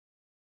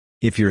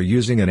If you're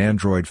using an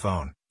Android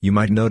phone, you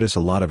might notice a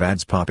lot of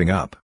ads popping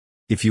up.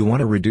 If you want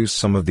to reduce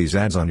some of these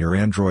ads on your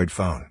Android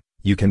phone,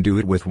 you can do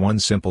it with one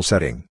simple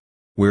setting.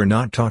 We're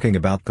not talking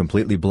about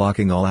completely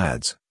blocking all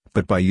ads,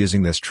 but by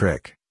using this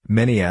trick,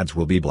 many ads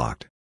will be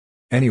blocked.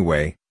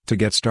 Anyway, to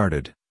get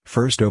started,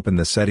 first open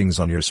the settings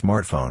on your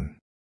smartphone.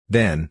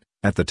 Then,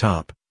 at the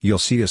top, you'll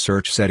see a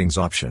search settings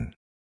option.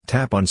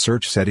 Tap on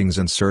search settings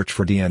and search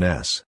for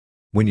DNS.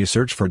 When you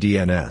search for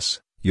DNS,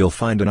 you'll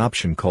find an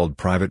option called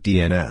private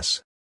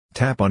DNS.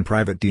 Tap on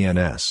private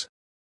DNS.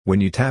 When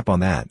you tap on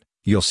that,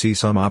 you'll see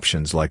some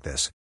options like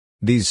this.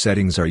 These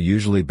settings are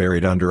usually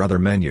buried under other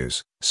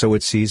menus, so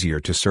it's easier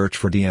to search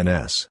for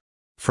DNS.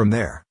 From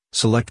there,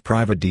 select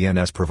private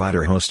DNS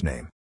provider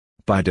hostname.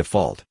 By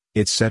default,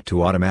 it's set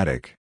to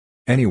automatic.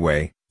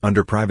 Anyway,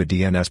 under private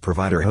DNS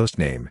provider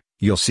hostname,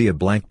 you'll see a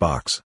blank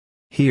box.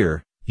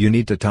 Here, you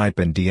need to type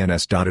in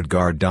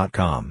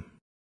dns.adguard.com.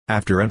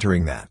 After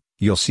entering that,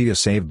 you'll see a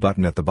save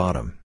button at the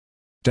bottom.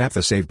 Tap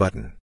the save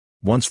button.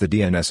 Once the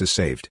DNS is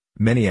saved,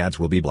 many ads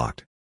will be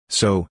blocked.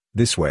 So,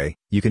 this way,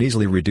 you can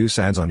easily reduce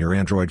ads on your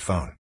Android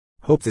phone.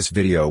 Hope this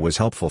video was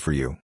helpful for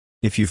you.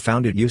 If you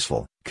found it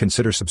useful,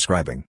 consider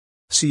subscribing.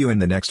 See you in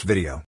the next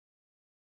video.